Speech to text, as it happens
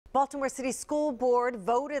Baltimore City School Board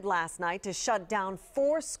voted last night to shut down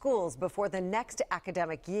 4 schools before the next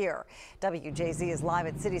academic year. WJZ is live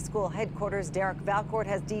at City School headquarters. Derek Valcourt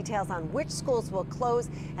has details on which schools will close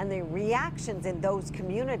and the reactions in those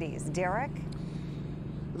communities. Derek?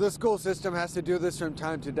 The school system has to do this from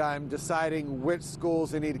time to time, deciding which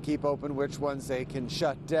schools they need to keep open, which ones they can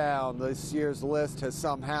shut down. This year's list has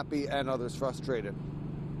some happy and others frustrated.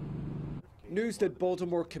 News that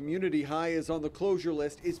Baltimore Community High is on the closure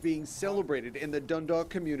list is being celebrated in the Dundalk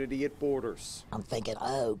community it borders. I'm thinking,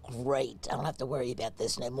 oh, great. I don't have to worry about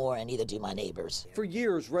this no more, and neither do my neighbors. For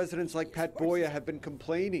years, residents like Pat Boya have been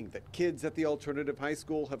complaining that kids at the alternative high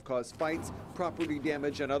school have caused fights, property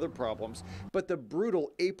damage, and other problems. But the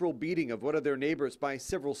brutal April beating of one of their neighbors by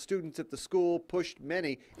several students at the school pushed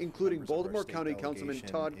many, including Baltimore County Councilman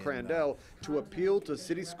Todd Crandell, to appeal to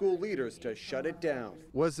city school leaders to shut it down.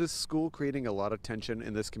 Was this school creating a lot of tension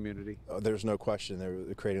in this community? There's no question.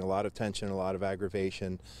 They're creating a lot of tension, a lot of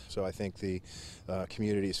aggravation. So I think the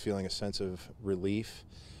community is feeling a sense of relief.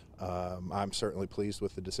 I'm certainly pleased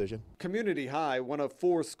with the decision. Community High, one of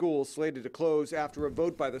 4 schools slated to close after a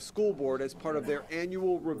vote by the school board as part of their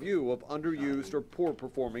annual review of underused or poor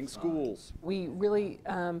performing schools. We really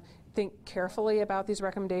think carefully about these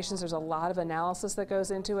recommendations. There's a lot of analysis that goes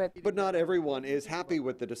into it. But not everyone is happy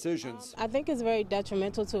with the decisions. I think it's very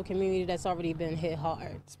detrimental to a community that's already been hit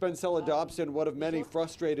hard. Spencella Dobson, one of many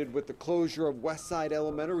frustrated with the closure of Westside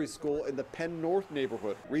Elementary School in the Penn North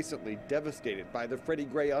neighborhood, recently devastated by the Freddie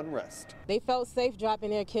Gray unrest. They felt safe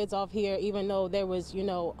dropping their kids off here even though there was,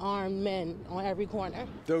 armed men on every corner.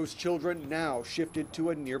 Those children now shifted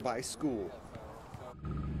to a nearby school.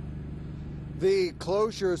 The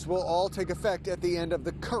closures will all take effect at the end of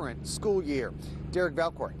the current school year. Derek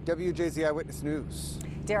Valcourt, WJZ Eyewitness News.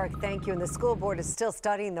 Derek, thank you. And the school board is still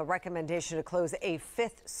studying the recommendation to close a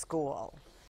 5th school.